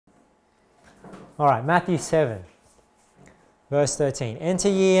All right, Matthew 7, verse 13. Enter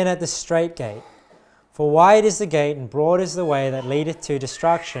ye in at the strait gate, for wide is the gate and broad is the way that leadeth to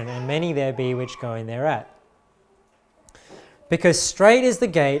destruction, and many there be which go in thereat. Because strait is the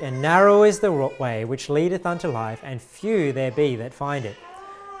gate and narrow is the way which leadeth unto life, and few there be that find it.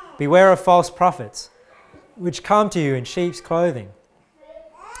 Beware of false prophets, which come to you in sheep's clothing,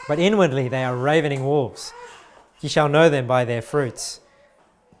 but inwardly they are ravening wolves. Ye shall know them by their fruits.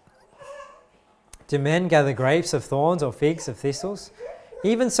 Do men gather grapes of thorns or figs of thistles?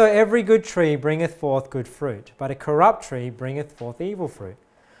 Even so every good tree bringeth forth good fruit, but a corrupt tree bringeth forth evil fruit.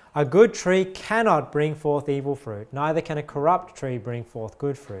 A good tree cannot bring forth evil fruit, neither can a corrupt tree bring forth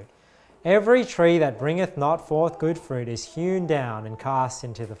good fruit. Every tree that bringeth not forth good fruit is hewn down and cast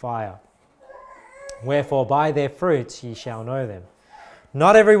into the fire. Wherefore by their fruits ye shall know them.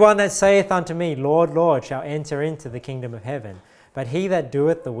 Not every one that saith unto me, Lord, Lord, shall enter into the kingdom of heaven, but he that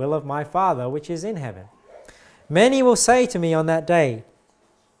doeth the will of my Father which is in heaven. Many will say to me in that day,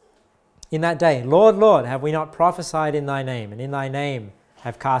 Lord, Lord, have we not prophesied in thy name, and in thy name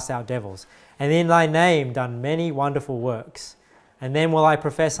have cast out devils, and in thy name done many wonderful works? And then will I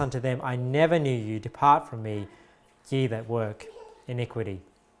profess unto them, I never knew you, depart from me, ye that work iniquity.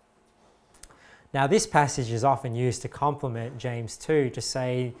 Now this passage is often used to complement James 2, to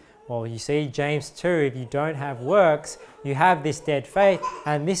say, well, you see, James 2, if you don't have works, you have this dead faith,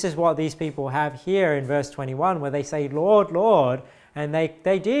 and this is what these people have here in verse 21, where they say, Lord, Lord, and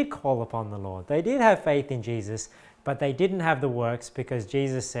they did call upon the Lord. They did have faith in Jesus, but they didn't have the works, because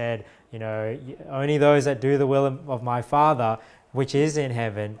Jesus said, you know, only those that do the will of my Father, which is in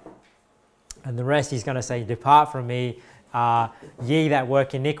heaven, and the rest he's going to say, depart from me, ye that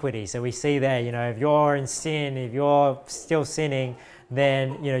work iniquity. So we see there, you know, if you're in sin, if you're still sinning,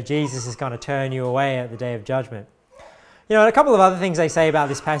 then, you know, Jesus is going to turn you away at the day of judgment. You know, and a couple of other things they say about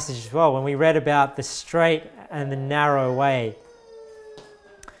this passage as well. When we read about the straight and the narrow way,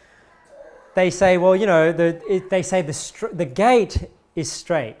 they say, well, you know, they say the gate is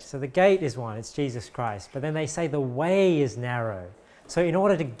straight. So the gate is one, it's Jesus Christ. But then they say the way is narrow. So in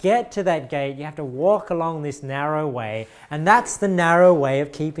order to get to that gate, you have to walk along this narrow way. And that's the narrow way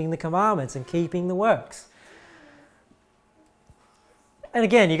of keeping the commandments and keeping the works. And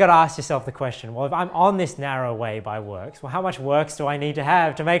again, you've got to ask yourself the question, well, if I'm on this narrow way by works, well, how much works do I need to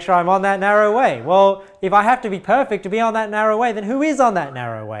have to make sure I'm on that narrow way? Well, if I have to be perfect to be on that narrow way, then who is on that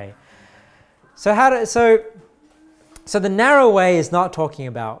narrow way? So so the narrow way is not talking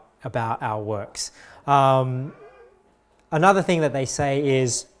about our works. Another thing that they say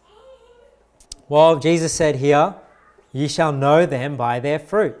is, well, Jesus said here, ye shall know them by their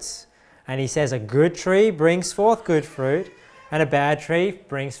fruits. And he says a good tree brings forth good fruit, and a bad tree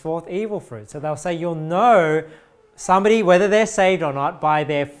brings forth evil fruit. So they'll say you'll know somebody, whether they're saved or not, by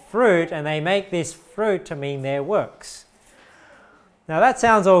their fruit, and they make this fruit to mean their works. Now that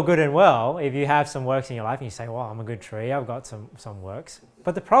sounds all good and well if you have some works in your life and you say, well, I'm a good tree, I've got some works.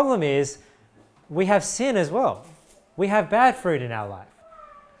 But the problem is we have sin as well. We have bad fruit in our life.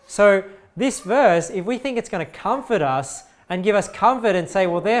 So this verse, if we think it's going to comfort us and give us comfort and say,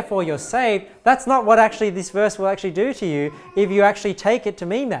 well, therefore you're saved, that's not what actually this verse will actually do to you if you actually take it to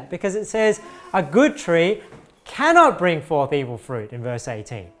mean that. Because it says a good tree cannot bring forth evil fruit in verse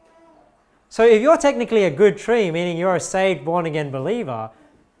 18. So if you're technically a good tree, meaning you're a saved, born-again believer,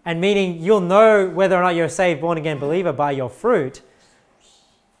 and meaning you'll know whether or not you're a saved, born-again believer by your fruit,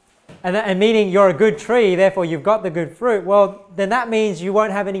 and meaning you're a good tree, therefore you've got the good fruit, well, then that means you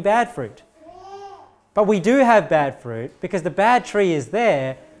won't have any bad fruit. But we do have bad fruit because the bad tree is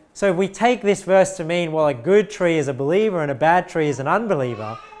there. So if we take this verse to mean, well, a good tree is a believer and a bad tree is an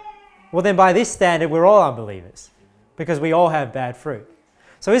unbeliever, well, then by this standard, we're all unbelievers because we all have bad fruit.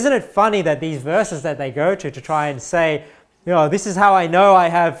 So isn't it funny that these verses that they go to try and say, you know, this is how I know I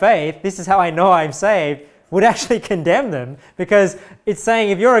have faith, this is how I know I'm saved, would actually condemn them, because it's saying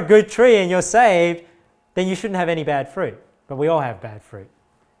if you're a good tree and you're saved, then you shouldn't have any bad fruit. But we all have bad fruit.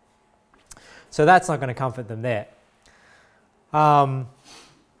 So that's not going to comfort them there. So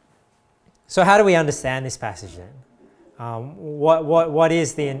how do we understand this passage then? What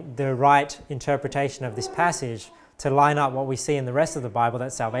is the right interpretation of this passage to line up what we see in the rest of the Bible,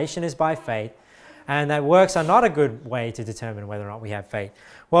 that salvation is by faith and that works are not a good way to determine whether or not we have faith?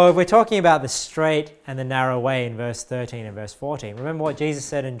 Well, if we're talking about the straight and the narrow way in verse 13 and verse 14, remember what Jesus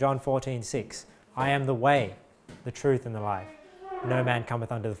said in John 14:6, I am the way, the truth and the life. No man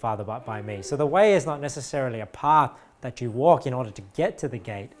cometh unto the Father but by me. So the way is not necessarily a path that you walk in order to get to the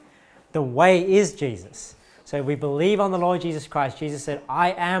gate. The way is Jesus. So if we believe on the Lord Jesus Christ, Jesus said,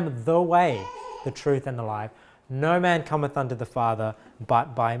 I am the way, the truth and the life. No man cometh unto the Father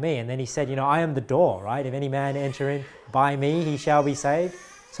but by me. And then he said, I am the door, right? If any man enter in by me, he shall be saved.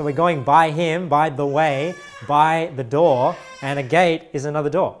 So we're going by him, by the way, by the door, and a gate is another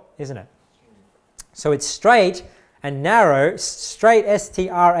door, isn't it? So it's straight and narrow, straight,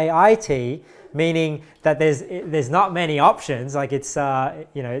 S-T-R-A-I-T, meaning that there's not many options, like it's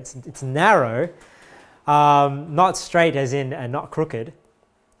narrow, not straight as in not crooked.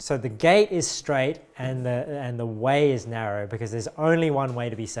 So the gate is straight and the way is narrow, because there's only one way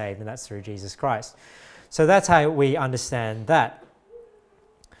to be saved, and that's through Jesus Christ. So that's how we understand that.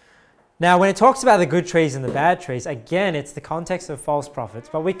 Now, when it talks about the good trees and the bad trees, again, it's the context of false prophets,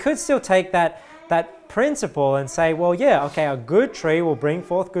 but we could still take that principle and say, well, yeah, okay, a good tree will bring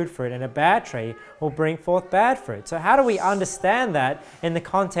forth good fruit and a bad tree will bring forth bad fruit. So how do we understand that in the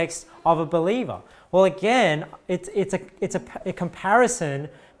context of a believer? Well, again, it's a comparison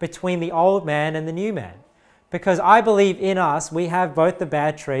between the old man and the new man. Because I believe in us, we have both the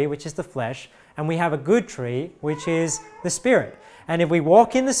bad tree, which is the flesh, and we have a good tree, which is the Spirit. And if we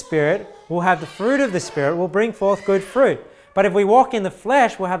walk in the Spirit, we'll have the fruit of the Spirit, we'll bring forth good fruit. But if we walk in the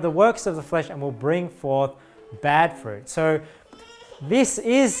flesh, we'll have the works of the flesh and we'll bring forth bad fruit. So this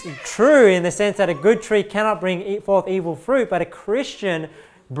is true in the sense that a good tree cannot bring forth evil fruit, but a Christian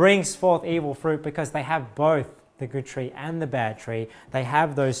brings forth evil fruit because they have both the good tree and the bad tree. They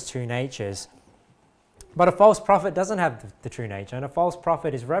have those two natures. But a false prophet doesn't have the true nature, and a false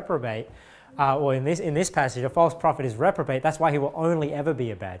prophet is reprobate. Or in this passage, a false prophet is reprobate. That's why he will only ever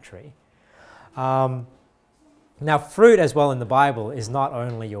be a bad tree. Now, fruit as well in the Bible is not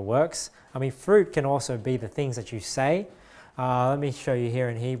only your works. I mean, fruit can also be the things that you say. Let me show you here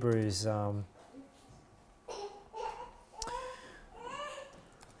in Hebrews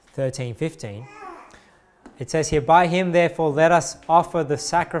 13:15. It says here, by him therefore let us offer the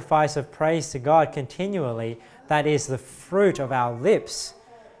sacrifice of praise to God continually, that is the fruit of our lips,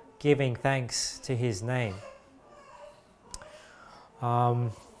 giving thanks to his name.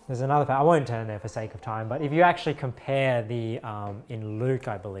 There's another part, I won't turn there for sake of time, but if you actually compare the, in Luke,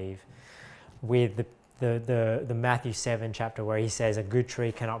 I believe, with the Matthew 7 chapter where he says a good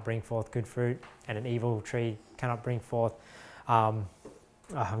tree cannot bring forth good fruit and an evil tree cannot bring forth,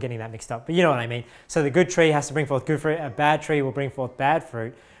 I'm getting that mixed up, but you know what I mean. So the good tree has to bring forth good fruit, a bad tree will bring forth bad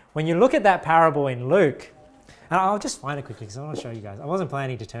fruit. When you look at that parable in Luke, and I'll just find it quickly because I want to show you guys. I wasn't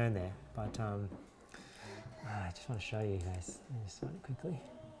planning to turn there, but I just want to show you guys. Let me just find it quickly.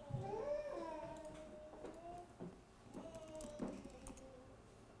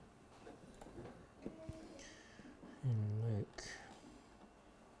 In Luke.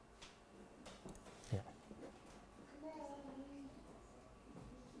 Yeah.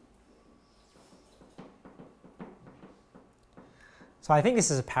 So I think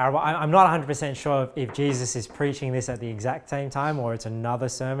this is a parable. I'm not 100% sure if Jesus is preaching this at the exact same time or it's another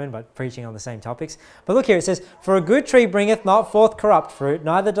sermon but preaching on the same topics. But look here, it says, for a good tree bringeth not forth corrupt fruit,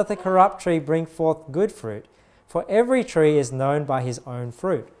 neither doth a corrupt tree bring forth good fruit. For every tree is known by his own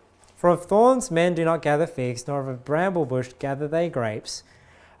fruit. For of thorns men do not gather figs, nor of a bramble bush gather they grapes.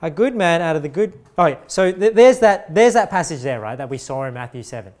 A good man out of the good... Oh, yeah. So there's that passage there, right, that we saw in Matthew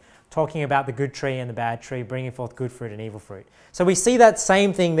 7. Talking about the good tree and the bad tree, bringing forth good fruit and evil fruit. So we see that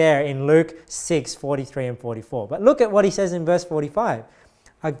same thing there in Luke 6, 43 and 44. But look at what he says in verse 45.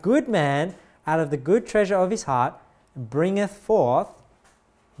 A good man out of the good treasure of his heart bringeth forth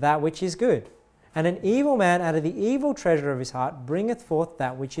that which is good. And an evil man out of the evil treasure of his heart bringeth forth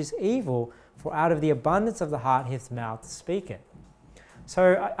that which is evil, for out of the abundance of the heart his mouth speaketh.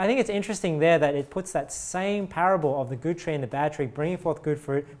 So I think it's interesting there that it puts that same parable of the good tree and the bad tree, bringing forth good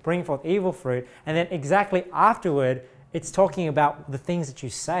fruit, bringing forth evil fruit, and then exactly afterward, it's talking about the things that you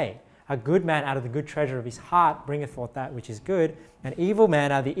say. A good man out of the good treasure of his heart bringeth forth that which is good. An evil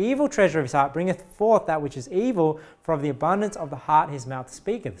man out of the evil treasure of his heart bringeth forth that which is evil, for of the abundance of the heart his mouth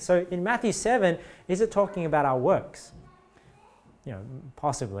speaketh. So in Matthew 7, is it talking about our works?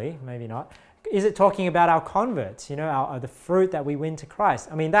 Possibly, maybe not. Is it talking about our converts, the fruit that we win to Christ?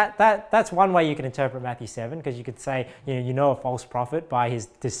 I mean, that's one way you can interpret Matthew 7, because you could say, a false prophet by his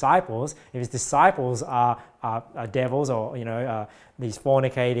disciples. If his disciples are devils or, these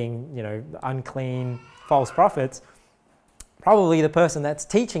fornicating, unclean false prophets, probably the person that's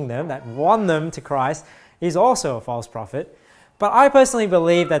teaching them, that won them to Christ, is also a false prophet. But I personally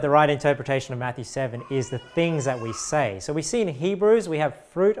believe that the right interpretation of Matthew 7 is the things that we say. So we see in Hebrews, we have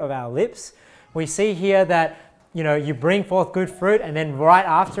fruit of our lips. We see here that, you bring forth good fruit, and then right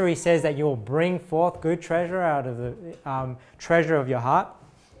after he says that you will bring forth good treasure out of the treasure of your heart.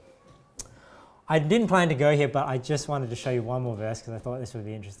 I didn't plan to go here, but I just wanted to show you one more verse because I thought this would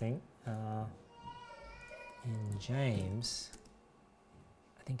be interesting. in James,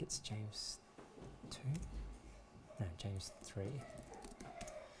 I think it's James 2? No, James 3.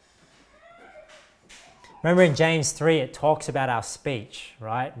 Remember in James 3, it talks about our speech,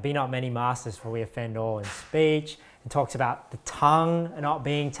 right? Be not many masters, for we offend all in speech. It talks about the tongue not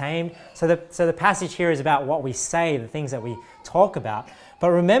being tamed. So the passage here is about what we say, the things that we talk about. But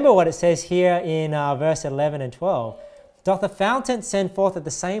remember what it says here in verse 11 and 12. Doth the fountain send forth at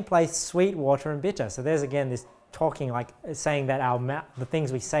the same place sweet water and bitter? So there's again this talking, like saying that the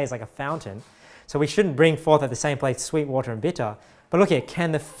things we say is like a fountain. So we shouldn't bring forth at the same place sweet water and bitter. But look here,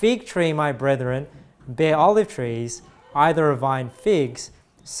 can the fig tree, my brethren, bear olive trees, either a vine figs?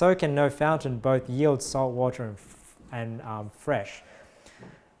 So can no fountain both yield salt water and fresh.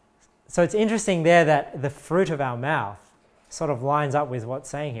 So it's interesting there that the fruit of our mouth sort of lines up with what's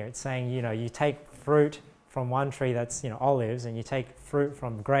saying here. It's saying, you take fruit from one tree that's, olives, and you take fruit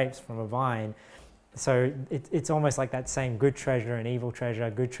from grapes from a vine. So it's almost like that same good treasure and evil treasure,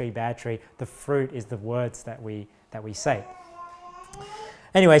 good tree, bad tree. The fruit is the words that we say.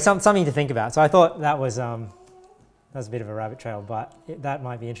 Anyway, something to think about. So I thought that was a bit of a rabbit trail, but that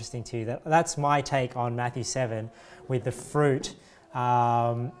might be interesting to you. That's my take on Matthew 7 with the fruit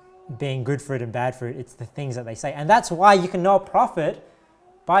being good fruit and bad fruit. It's the things that they say. And that's why you can know a prophet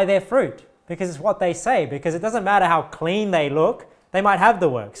by their fruit, because it's what they say. Because it doesn't matter how clean they look, they might have the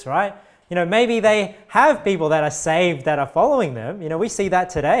works, right? Maybe they have people that are saved that are following them. We see that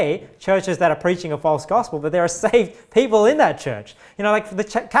today, churches that are preaching a false gospel, but there are saved people in that church. Like the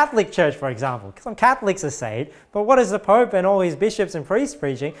Catholic Church, for example. Some Catholics are saved, but what is the Pope and all his bishops and priests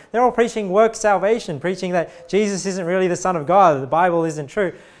preaching? They're all preaching work salvation, preaching that Jesus isn't really the Son of God, the Bible isn't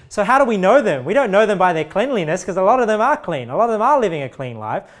true. So how do we know them? We don't know them by their cleanliness, because a lot of them are clean. A lot of them are living a clean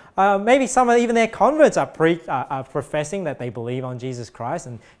life. Maybe some of even their converts are professing that they believe on Jesus Christ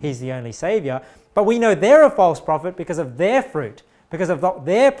and He's the only Savior. But we know they're a false prophet because of their fruit, because of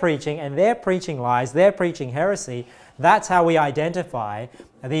their preaching, and they're preaching lies, they're preaching heresy. That's how we identify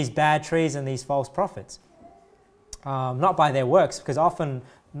these bad trees and these false prophets. Not by their works, because often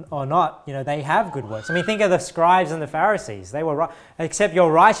or not, they have good works. I mean, think of the scribes and the Pharisees. They were, except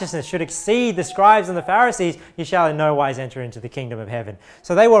your righteousness should exceed the scribes and the Pharisees, you shall in no wise enter into the kingdom of heaven.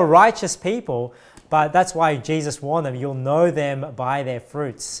 So they were righteous people, but that's why Jesus warned them. You'll know them by their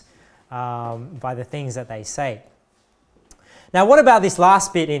fruits, by the things that they say. Now, what about this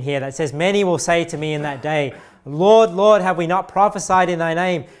last bit in here that says, many will say to me in that day, Lord, Lord, have we not prophesied in thy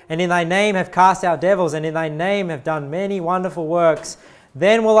name? And in thy name have cast out devils, and in thy name have done many wonderful works.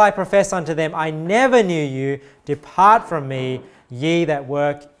 Then will I profess unto them, I never knew you. Depart from me, ye that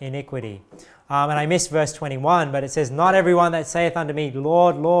work iniquity. And I missed verse 21, but it says, not everyone that saith unto me,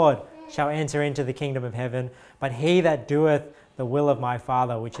 Lord, Lord, shall enter into the kingdom of heaven, but he that doeth the will of my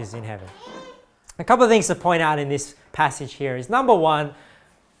Father which is in heaven. A couple of things to point out in this passage here is, number one,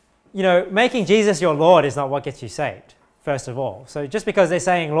 making Jesus your Lord is not what gets you saved, first of all. So just because they're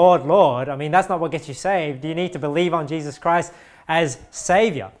saying, Lord, Lord, I mean, that's not what gets you saved. You need to believe on Jesus Christ as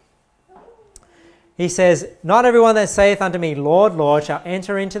Savior. He says, not everyone that saith unto me, Lord, Lord, shall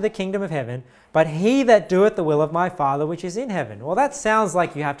enter into the kingdom of heaven, but he that doeth the will of my Father which is in heaven. Well, that sounds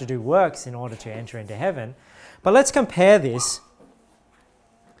like you have to do works in order to enter into heaven. But let's compare this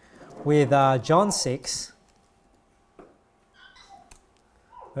with John 6,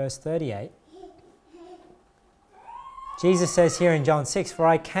 verse 38. Jesus says here in John 6, for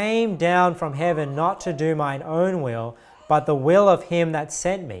I came down from heaven not to do mine own will, but the will of him that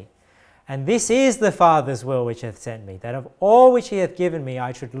sent me. And this is the Father's will which hath sent me, that of all which he hath given me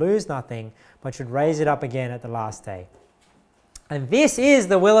I should lose nothing, but should raise it up again at the last day. And this is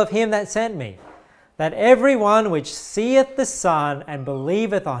the will of him that sent me, that every one which seeth the Son and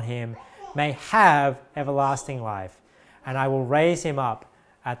believeth on him may have everlasting life, and I will raise him up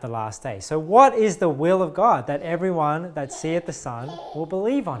at the last day. So what is the will of God? That everyone that seeth the Son will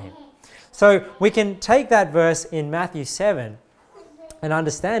believe on him. So we can take that verse in Matthew 7 and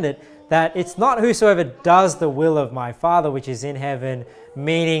understand it, that it's not whosoever does the will of my Father which is in heaven,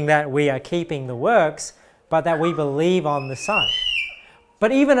 meaning that we are keeping the works, but that we believe on the Son.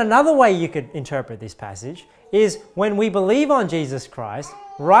 But even another way you could interpret this passage is, when we believe on Jesus Christ,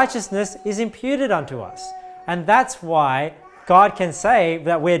 righteousness is imputed unto us. And that's why God can say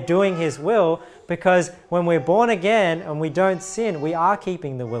that we're doing his will, because when we're born again and we don't sin, we are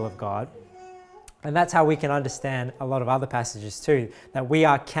keeping the will of God. And that's how we can understand a lot of other passages too, that we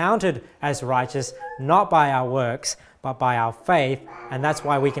are counted as righteous, not by our works, but by our faith. And that's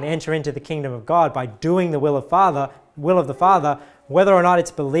why we can enter into the kingdom of God by doing the will of the Father, whether or not it's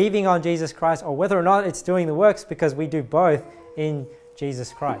believing on Jesus Christ or whether or not it's doing the works, because we do both in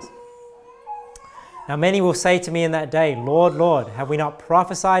Jesus Christ. Now many will say to me in that day, Lord, Lord, have we not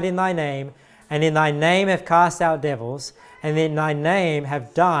prophesied in thy name, and in thy name have cast out devils, and in thy name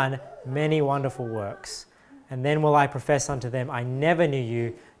have done many wonderful works? And then will I profess unto them, I never knew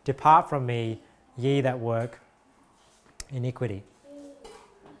you. Depart from me, ye that work iniquity.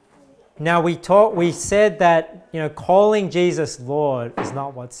 Now we said that, calling Jesus Lord is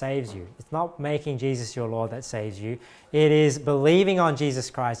not what saves you. It's not making Jesus your Lord that saves you. It is believing on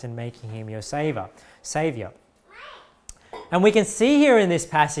Jesus Christ and making him your Savior. And we can see here in this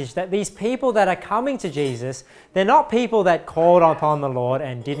passage that these people that are coming to Jesus, they're not people that called upon the Lord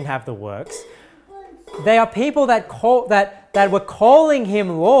and didn't have the works. They are people that were calling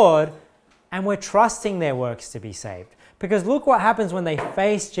him Lord and were trusting their works to be saved. Because look what happens when they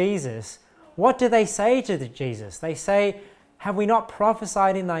face Jesus. What do they say to Jesus? They say, have we not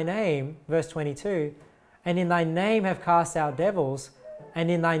prophesied in thy name, verse 22, and in thy name have cast out devils,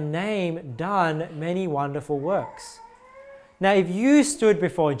 and in thy name done many wonderful works? Now, if you stood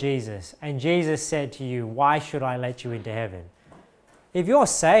before Jesus and Jesus said to you, why should I let you into heaven? If you're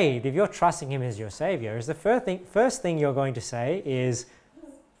saved, if you're trusting him as your Savior, is the first thing you're going to say is,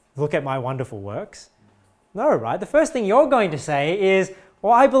 look at my wonderful works? No, right? The first thing you're going to say is,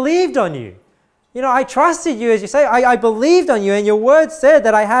 well, I believed on you. I trusted you, as you say. I believed on you, and your word said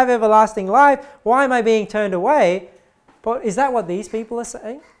that I have everlasting life. Why am I being turned away? But is that what these people are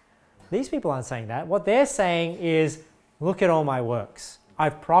saying? These people aren't saying that. What they're saying is, look at all my works.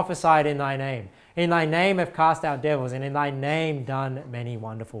 I've prophesied in thy name. In thy name have cast out devils, and in thy name done many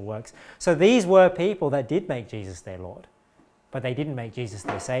wonderful works. So these were people that did make Jesus their Lord, but they didn't make Jesus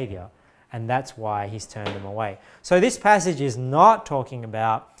their Savior. And that's why he's turned them away. So this passage is not talking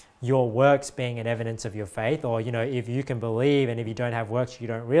about your works being an evidence of your faith, or, if you can believe and if you don't have works, you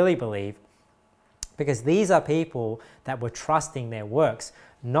don't really believe. Because these are people that were trusting their works,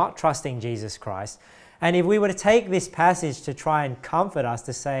 not trusting Jesus Christ. And if we were to take this passage to try and comfort us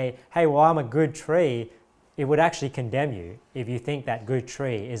to say, hey, well, I'm a good tree, it would actually condemn you if you think that good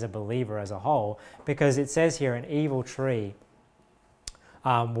tree is a believer as a whole. Because it says here, an evil tree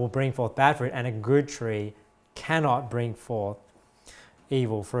will bring forth bad fruit, and a good tree cannot bring forth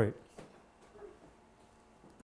evil fruit.